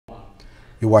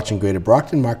You're watching Greater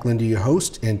Brockton. Mark Lindy, your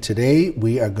host, and today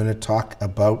we are going to talk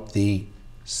about the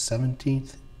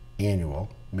 17th Annual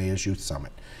Mayor's Youth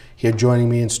Summit. Here joining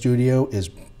me in studio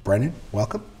is Brennen.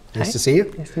 Welcome. Nice to see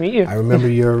you. Nice to meet you. I remember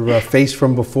your face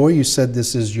from before. You said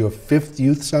this is your 5th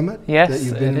youth summit that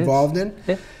you've been involved in,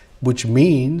 which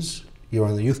means you're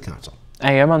on the Youth Council.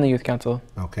 I am on the Youth Council.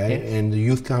 Okay, and the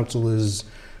Youth Council is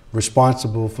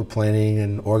responsible for planning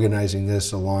and organizing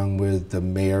this along with the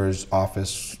mayor's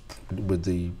office with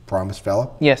the Promise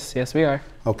Fellow? Yes, we are.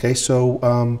 Okay,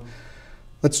 so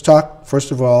let's talk,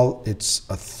 first of all, it's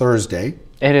a Thursday.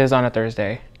 It is on a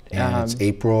Thursday. And it's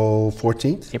April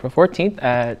 14th? April 14th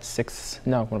at 6,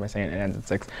 no, what am I saying? It ends at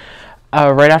 6.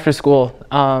 Right after school.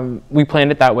 We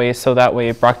planned it that way, so that way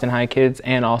Brockton High kids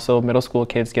and also middle school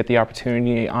kids get the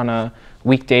opportunity on a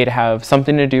weekday to have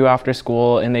something to do after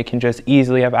school, and they can just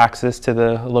easily have access to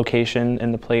the location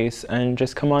and the place and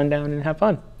just come on down and have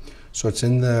fun. So it's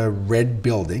in the red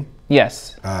building.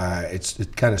 Yes.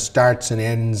 It kind of starts and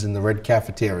ends in the red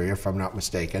cafeteria, if I'm not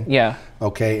mistaken. Yeah.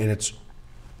 Okay, and it's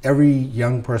every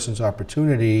young person's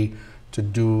opportunity to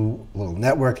do a little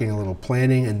networking, a little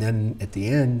planning, and then at the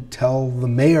end, tell the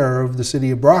mayor of the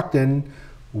city of Brockton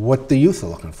what the youth are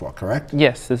looking for, correct?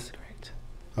 Yes, this is correct.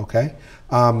 Okay.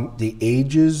 The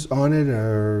ages on it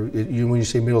are, when you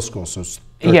say middle school, so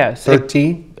yes,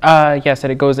 13? Yes,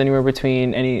 and it goes anywhere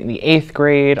between the 8th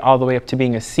grade all the way up to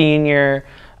being a senior.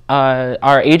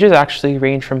 Our ages actually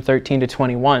range from 13 to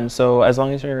 21, so as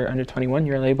long as you're under 21,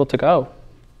 you're able to go.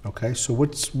 Okay, so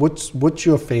what's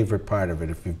your favorite part of it?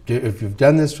 If you've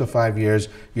done this for 5 years,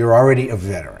 you're already a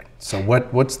veteran. So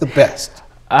what's the best?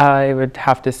 I would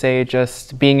have to say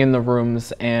just being in the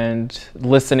rooms and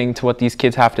listening to what these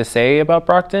kids have to say about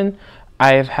Brockton.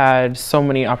 I've had so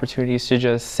many opportunities to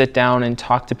just sit down and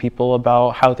talk to people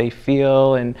about how they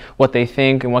feel and what they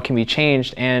think and what can be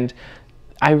changed. And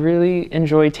I really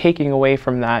enjoy taking away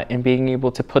from that and being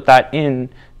able to put that in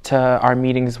to our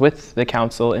meetings with the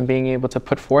council and being able to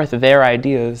put forth their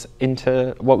ideas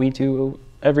into what we do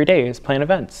every day is plan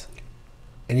events.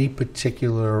 Any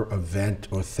particular event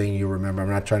or thing you remember? I'm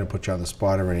not trying to put you on the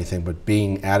spot or anything, but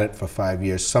being at it for 5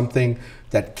 years, something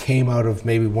that came out of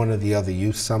maybe one of the other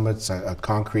youth summits, a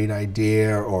concrete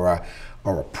idea or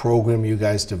a program you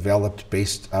guys developed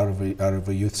based out of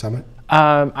a youth summit?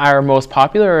 Our most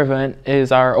popular event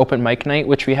is our open mic night,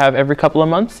 which we have every couple of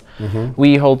months.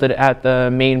 We hold it at the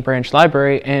main branch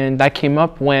library, and that came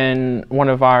up when one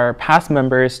of our past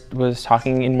members was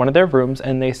talking in one of their rooms,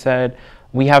 and they said,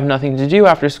 we have nothing to do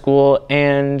after school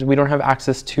and we don't have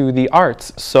access to the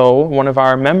arts. So one of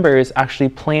our members actually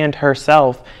planned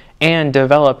herself and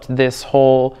developed this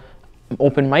whole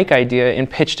open mic idea and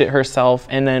pitched it herself,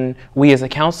 and then we as a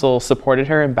council supported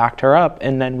her and backed her up,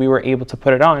 and then we were able to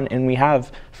put it on, and we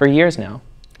have for years now.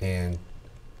 And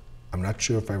I'm not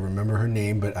sure if I remember her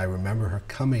name, but I remember her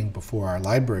coming before our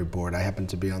library board. I happened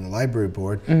to be on the library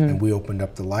board, and we opened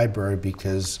up the library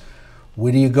because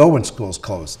where do you go when school's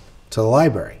closed? To the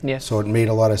library. Yes. So it made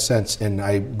a lot of sense,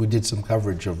 and we did some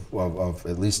coverage of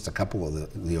at least a couple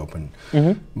of the open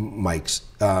mics.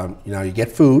 You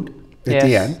get food at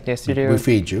the end. Yes, you do. We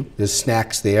feed you. There's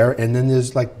snacks there, and then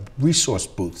there's like resource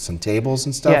booths and tables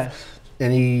and stuff. Yes.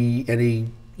 Any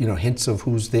hints of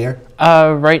who's there?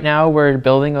 Right now we're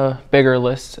building a bigger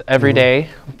list every day.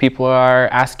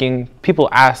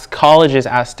 Colleges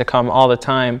ask to come all the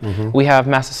time. We have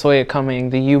Massasoit coming,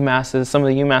 the UMasses, some of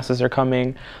the UMasses are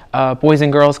coming. Boys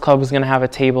and Girls Club is going to have a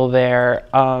table there.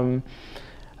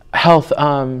 Health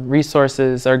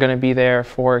resources are going to be there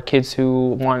for kids who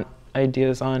want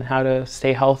ideas on how to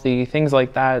stay healthy, things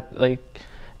like that. Like,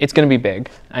 it's going to be big.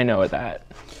 I know that.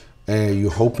 Are you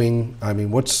hoping,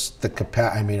 what's the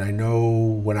capacity? I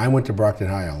know when I went to Brockton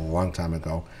High a long time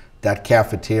ago, that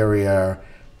cafeteria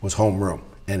was homeroom,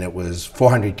 and it was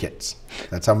 400 kids.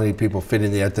 That's how many people fit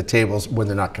in there at the tables when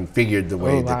they're not configured the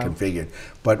way they're configured.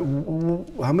 But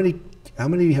how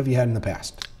many have you had in the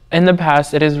past? In the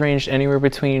past, it has ranged anywhere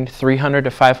between 300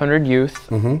 to 500 youth.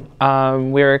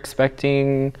 We're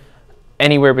expecting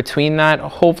anywhere between that,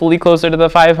 hopefully closer to the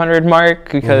 500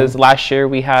 mark, because last year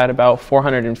we had about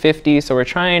 450, so we're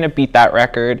trying to beat that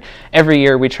record. Every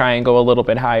year we try and go a little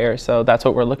bit higher, so that's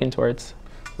what we're looking towards.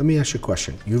 Let me ask you a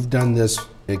question. You've done this,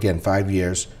 again, 5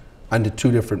 years, under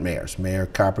 2 different mayors, Mayor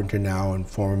Carpenter now and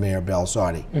former Mayor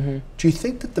Balzotti. Do you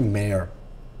think that the mayor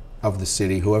of the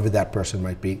city, whoever that person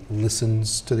might be,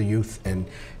 listens to the youth and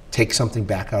takes something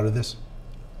back out of this?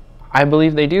 I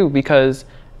believe they do, because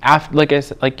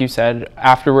like you said,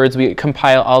 afterwards we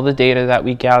compile all the data that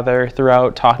we gather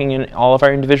throughout talking in all of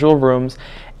our individual rooms,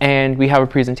 and we have a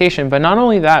presentation. But not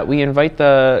only that, we invite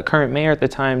the current mayor at the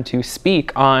time to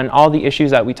speak on all the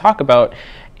issues that we talk about.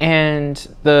 And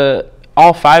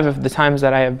all 5 of the times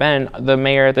that I have been, the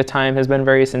mayor at the time has been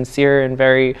very sincere and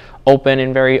very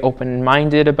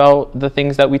open-minded about the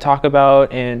things that we talk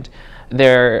about, and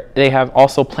they have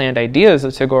also planned ideas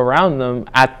to go around them.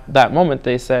 At that moment,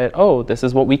 they said, "Oh, this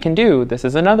is what we can do. This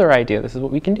is another idea. This is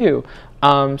what we can do."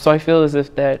 So I feel as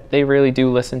if that they really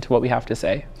do listen to what we have to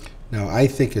say. Now, I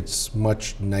think it's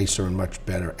much nicer and much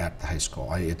better at the high school.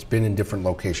 It's been in different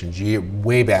locations.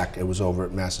 Way back, it was over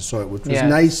at Massasoit, which was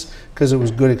nice because it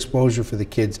was good exposure for the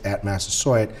kids at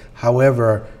Massasoit.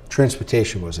 However,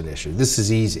 transportation was an issue. This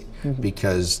is easy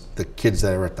because the kids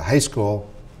that are at the high school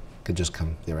could just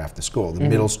come there after school. The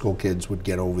middle school kids would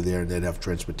get over there and they'd have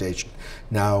transportation.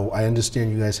 Now, I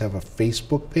understand you guys have a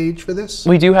Facebook page for this?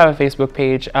 We do have a Facebook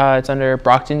page. It's under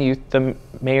Brockton Youth, the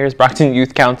Mayor's Brockton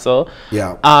Youth Council.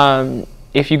 Yeah.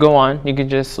 If you go on, you can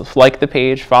just like the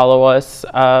page, follow us,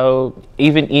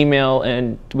 even email,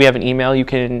 and we have an email. You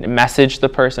can message the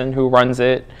person who runs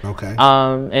it. Okay.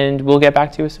 And we'll get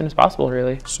back to you as soon as possible,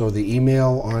 really. So the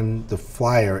email on the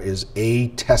flyer is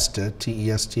atesta,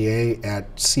 T-E-S-T-A,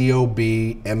 at cobma.us,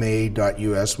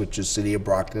 which is City of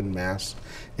Brockton, Mass.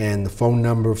 And the phone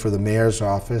number for the mayor's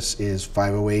office is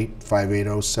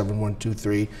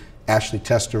 508-580-7123. Ashley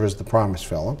Tester is the Promise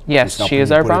Fellow. Yes, she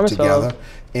is our Promise Fellow.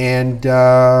 And,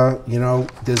 you know,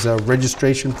 there's a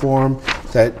registration form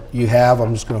that you have.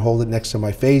 I'm just going to hold it next to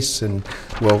my face, and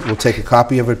we'll take a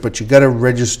copy of it. But you got to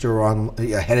register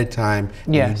ahead of time.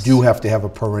 Yes. You do have to have a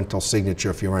parental signature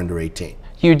if you're under 18.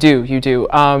 You do.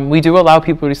 We do allow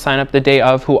people to sign up the day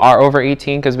of who are over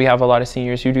 18 because we have a lot of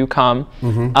seniors who do come.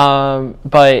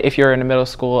 But if you're in a middle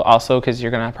school, also because you're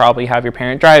going to probably have your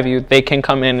parent drive you, they can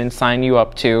come in and sign you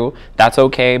up too. That's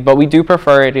okay. But we do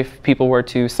prefer it if people were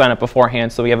to sign up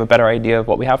beforehand so we have a better idea of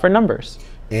what we have for numbers.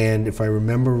 And if I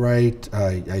remember right,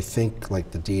 I think like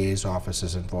the DA's office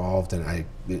is involved, and I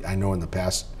know in the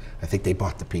past, I think they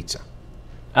bought the pizza.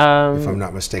 If I'm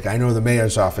not mistaken. I know the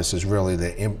mayor's office is really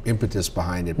the impetus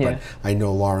behind it, but I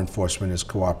know law enforcement has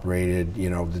cooperated, you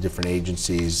know, the different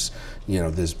agencies, you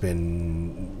know, there's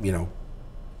been, you know,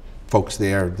 folks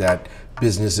there, that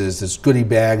businesses, there's goodie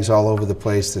bags all over the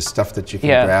place, there's stuff that you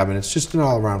can grab, and it's just an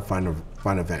all-around fun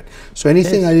event. So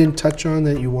anything I didn't touch on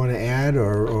that you want to add,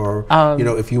 or you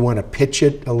know, if you want to pitch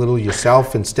it a little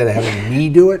yourself instead of having me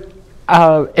do it?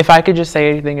 If I could just say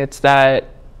anything, it's that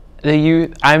the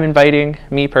youth, I'm inviting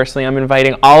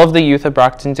all of the youth of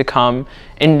Brockton to come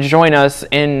and join us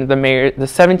in the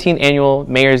 17th annual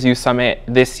Mayor's Youth Summit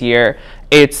this year.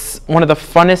 It's one of the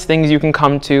funnest things you can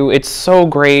come to. It's so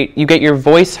great. You get your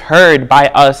voice heard by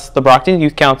us, the Brockton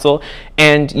Youth Council,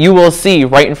 and you will see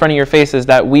right in front of your faces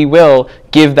that we will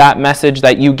give that message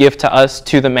that you give to us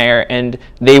to the mayor, and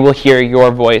they will hear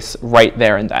your voice right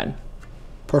there and then.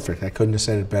 Perfect. I couldn't have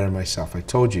said it better myself. I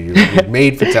told you, you're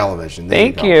made for television.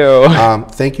 Thank you.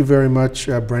 Thank you very much,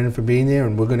 Brennen, for being there.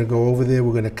 And we're going to go over there.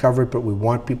 We're going to cover it, but we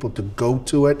want people to go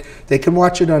to it. They can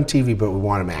watch it on TV, but we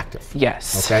want them active.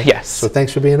 Yes. Okay? Yes. So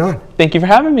thanks for being on. Thank you for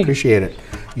having me. Appreciate it.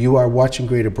 You are watching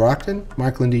Greater Brockton.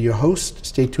 Mark Lindy, your host.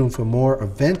 Stay tuned for more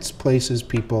events, places,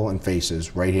 people, and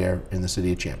faces right here in the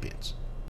City of Champions.